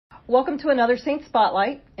Welcome to another Saint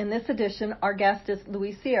Spotlight. In this edition, our guest is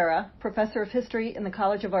Luis Sierra, Professor of History in the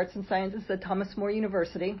College of Arts and Sciences at Thomas More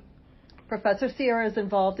University. Professor Sierra is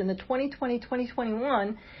involved in the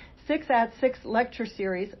 2020-2021 6 at 6 lecture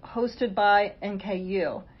series hosted by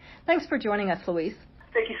NKU. Thanks for joining us, Luis.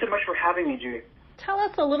 Thank you so much for having me, Judy. Tell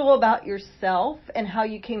us a little about yourself and how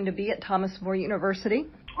you came to be at Thomas More University.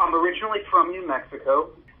 I'm originally from New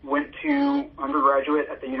Mexico. Went to undergraduate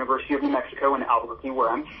at the University of New Mexico in Albuquerque, where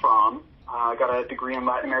I'm from. I got a degree in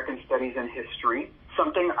Latin American Studies and History.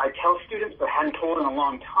 Something I tell students but hadn't told in a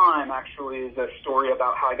long time, actually, is a story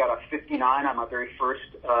about how I got a 59 on my very first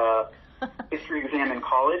history exam in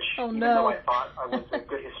college, even though I thought I was a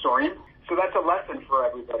good historian. So that's a lesson for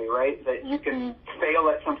everybody, right? That you can fail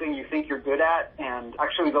at something you think you're good at. And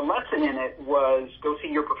actually the lesson in it was go see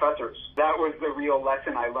your professors. That was the real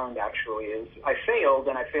lesson I learned, actually, is I failed,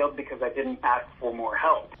 and I failed because I didn't ask for more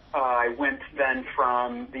help. I went then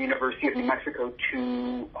from the University of New Mexico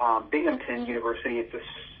to Binghamton University. It's a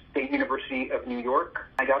state university of New York.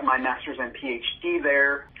 I got my master's and PhD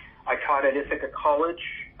there. I taught at Ithaca College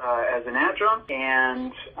as an adjunct,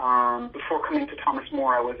 and before coming to Thomas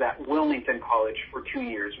More, I was at Wilmington College for 2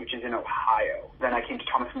 years, which is in Ohio. Then I came to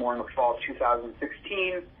Thomas More in the fall of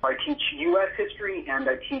 2016. I teach U.S. history, and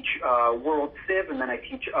I teach World Civ, and then I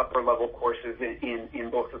teach upper-level courses in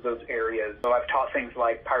both of those areas. So I've taught things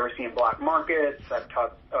like piracy and black markets. I've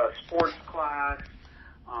taught sports class.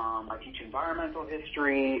 I teach environmental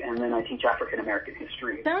history, and then I teach African American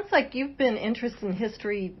history. Sounds like you've been interested in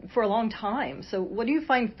history for a long time. So what do you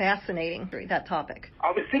find fascinating, that topic?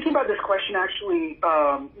 I was thinking about this question actually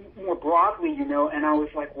more broadly, and I was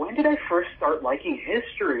like, when did I first start liking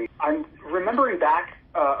history? I'm remembering back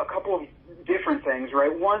a couple of different things,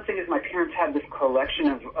 right? One thing is my parents had this collection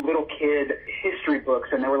of little kid history books,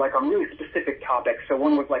 and they were like on really specific topics. So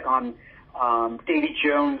one was like on Davy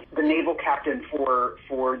Jones, the naval captain for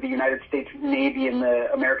the United States Navy in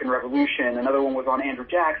the American Revolution. Another one was on Andrew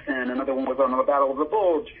Jackson. Another one was on the Battle of the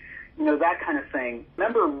Bulge. That kind of thing. I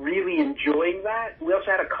remember really enjoying that. We also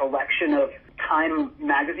had a collection of Time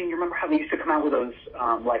magazine. You remember how they used to come out with those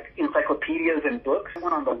like encyclopedias and books?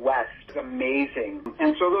 One on the West. Amazing.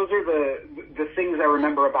 And so those are the things I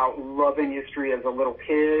remember about loving history as a little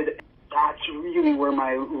kid. That's really where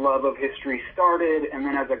my love of history started. And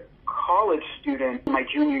then as a college student, my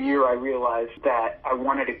junior year, I realized that I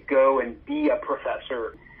wanted to go and be a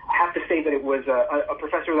professor. I have to say that it was a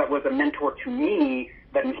professor that was a mentor to me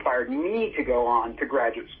that inspired me to go on to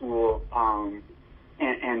graduate school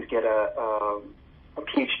and get a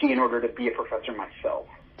PhD in order to be a professor myself.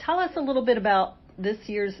 Tell us a little bit about this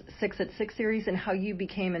year's 6 at 6 series and how you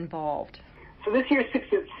became involved. So this year's 6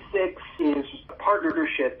 at 6 is a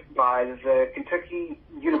partnership by the Kentucky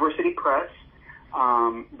University Press,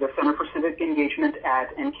 the Center for Civic Engagement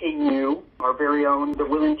at NKU, our very own, the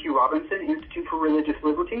William T. Robinson Institute for Religious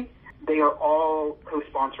Liberty. They are all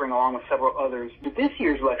co-sponsoring along with several others. This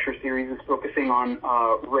year's lecture series is focusing on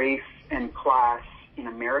race and class in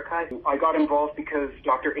America. I got involved because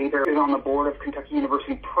Dr. Aber is on the board of Kentucky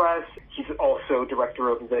University Press. He's also director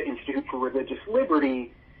of the Institute for Religious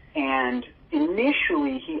Liberty. And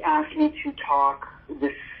initially, he asked me to talk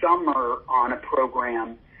this summer on a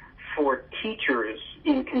program for teachers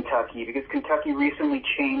in Kentucky, because Kentucky recently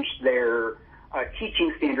changed their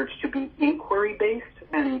teaching standards to be inquiry-based.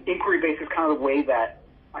 And inquiry-based is kind of the way that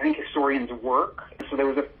I think historians work. So there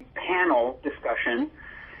was a panel discussion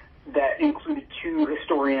that included 2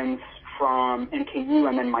 historians from NKU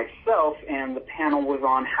and then myself, and the panel was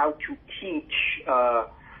on how to teach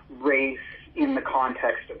race in the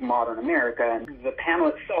context of modern America. And the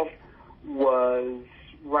panel itself was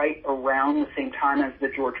right around the same time as the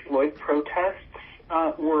George Floyd protests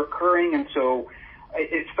were occurring, and so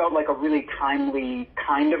it felt like a really timely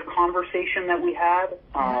kind of conversation that we had.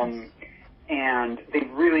 And they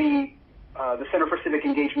really, the Center for Civic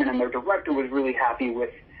Engagement and their director was really happy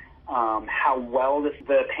with how well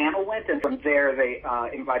the panel went, and from there they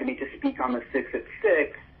invited me to speak on the 6 at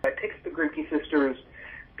 6. I picked the Grimke sisters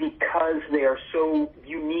because they are so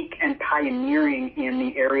unique and pioneering in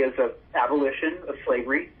the areas of abolition of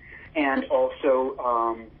slavery, and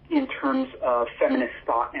also in terms of feminist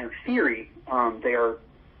thought and theory. They are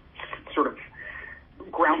sort of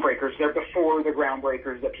groundbreakers. They're before the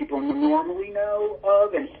groundbreakers that people normally know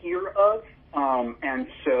of and hear of. And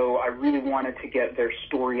so I really wanted to get their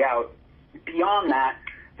story out. Beyond that,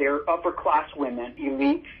 they're upper-class women,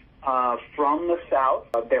 elite from the South.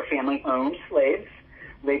 Their family owned slaves.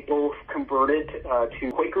 They both converted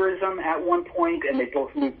to Quakerism at one point, and they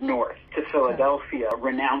both moved north to Philadelphia,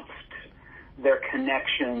 renounced their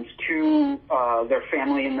connections to their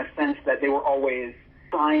family in the sense that they were always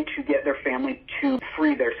trying to get their family to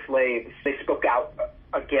free their slaves. They spoke out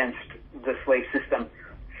against the slave system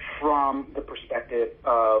from the perspective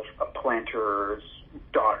of a planter's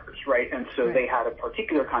daughters, right? And so they had a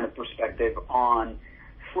particular kind of perspective on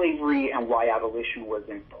slavery and why abolition was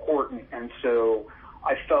important. And so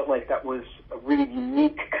I felt like that was a really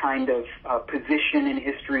unique kind of position in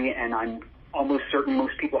history, and I'm almost certain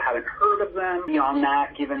most people haven't heard of them. Beyond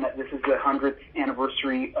that, given that this is the 100th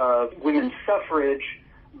anniversary of women's suffrage,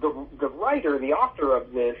 the writer, the author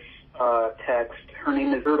of this text, her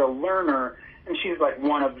name is Gerda Lerner, and she's like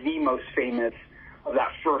one of the most famous of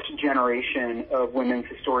that first generation of women's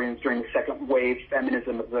historians during the second wave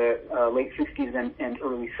feminism of the late 60s and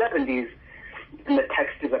early 70s. And the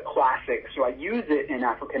text is a classic, so I use it in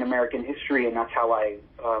African American history, and that's how I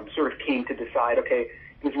sort of came to decide, okay,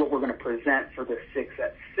 this is what we're going to present for the 6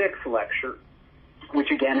 at 6 lecture, which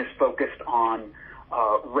again is focused on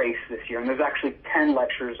race this year. And there's actually 10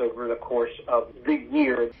 lectures over the course of the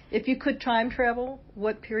year. If you could time travel,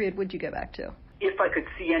 what period would you go back to? If I could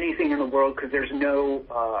see anything in the world, because there was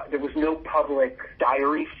no public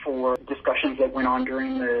diary for discussions that went on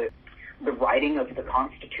during the writing of the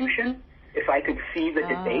Constitution. If I could see the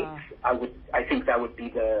debates, I think that would be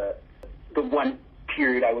the one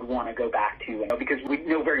period I would want to go back to, because we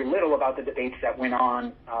know very little about the debates that went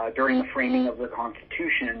on during the framing of the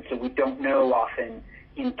Constitution, so we don't know often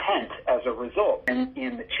intent as a result. And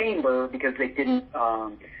in the chamber, because they didn't,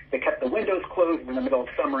 they kept the windows closed in the middle of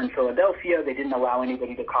summer in Philadelphia. They didn't allow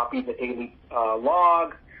anybody to copy the daily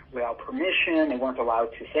log without permission. They weren't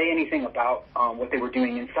allowed to say anything about what they were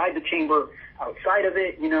doing inside the chamber, outside of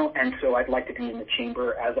it, and so I'd like to be in the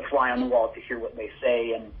chamber as a fly on the wall to hear what they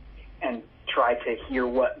say and try to hear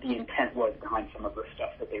what the intent was behind some of the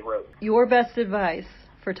stuff that they wrote. Your best advice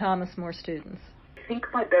for Thomas More students? I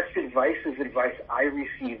think my best advice is advice I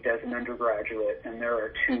received as an undergraduate, and there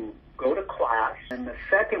are two. Go to class, and the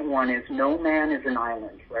second one is no man is an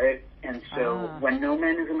island, right? And so when no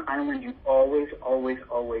man is an island, you always, always,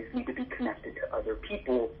 always need to be connected to other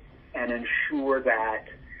people and ensure that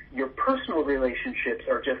your personal relationships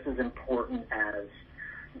are just as important as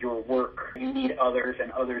your work. You need others,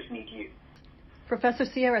 and others need you. Professor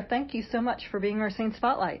Sierra, thank you so much for being our Saint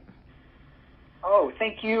Spotlight. Oh,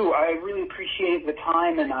 thank you. I really appreciate the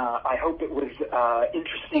time, and I hope it was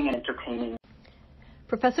interesting and entertaining.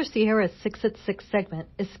 Professor Sierra's 6 at 6 segment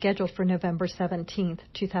is scheduled for November 17th,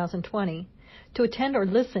 2020. To attend or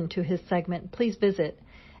listen to his segment, please visit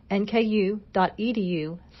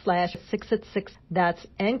nku.edu/6at6. That's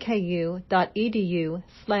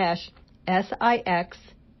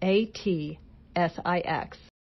nku.edu/SIXATSIX.